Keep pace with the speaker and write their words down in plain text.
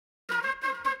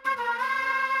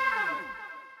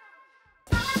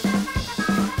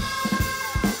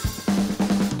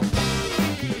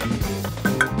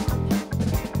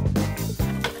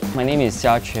My name is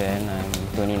Jia Quan,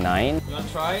 I'm 29 You want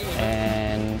to try?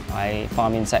 and I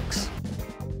farm insects.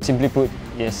 Simply put,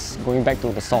 yes, going back to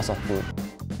the source of food.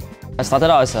 I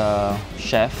started out as a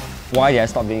chef. Why did I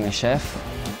stop being a chef?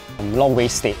 A lot of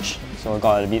wastage, so I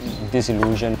got a bit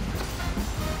disillusioned.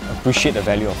 Appreciate the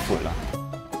value of food.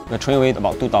 We're throwing away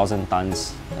about 2,000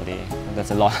 tons a day.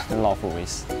 That's a lot of food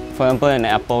waste. For example, an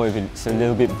apple, if it's a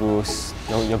little bit bruised,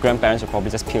 your grandparents will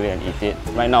probably just peel it and eat it.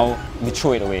 Right now, we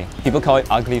throw it away. People call it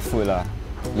ugly food.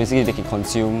 Basically, they can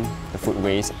consume the food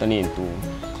waste, turn it into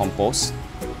compost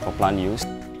for plant use.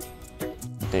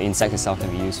 The insect itself can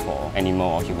be used for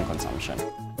animal or human consumption.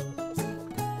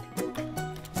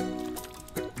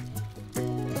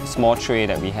 The small tray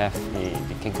that we have, they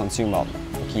can consume about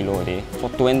a kilo a day. For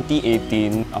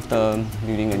 2018, after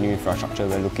building a new infrastructure,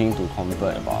 we're looking to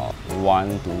convert about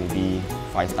 1 to maybe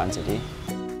 5 tons a day.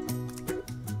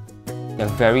 They're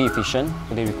very efficient,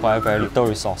 but they require very little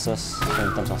resources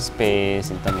in terms of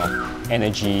space, in terms of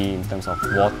energy, in terms of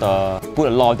water. Put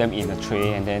a lot of them in a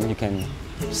tray and then you can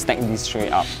stack this tray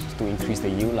up to increase the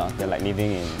yield. They're like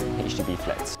living in HDB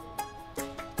flats.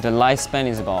 The lifespan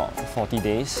is about 40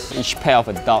 days. Each pair of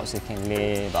adults, they can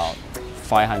lay about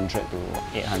 500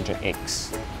 to 800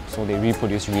 eggs. So they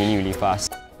reproduce really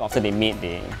fast. After they mate,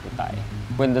 they die.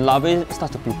 When the larvae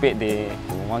start to pupate, they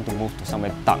want to move to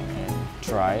somewhere dark and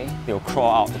dry. They'll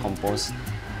crawl out to compost,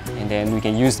 and then we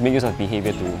can make use of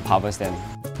behavior to harvest them.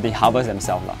 They harvest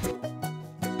themselves.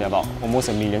 There are about almost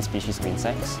 1 million species of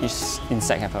insects. Each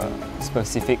insect have a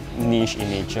specific niche in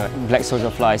nature. Black soldier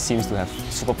fly seems to have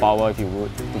superpower, if you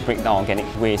would, to break down organic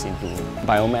waste into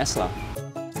biomass.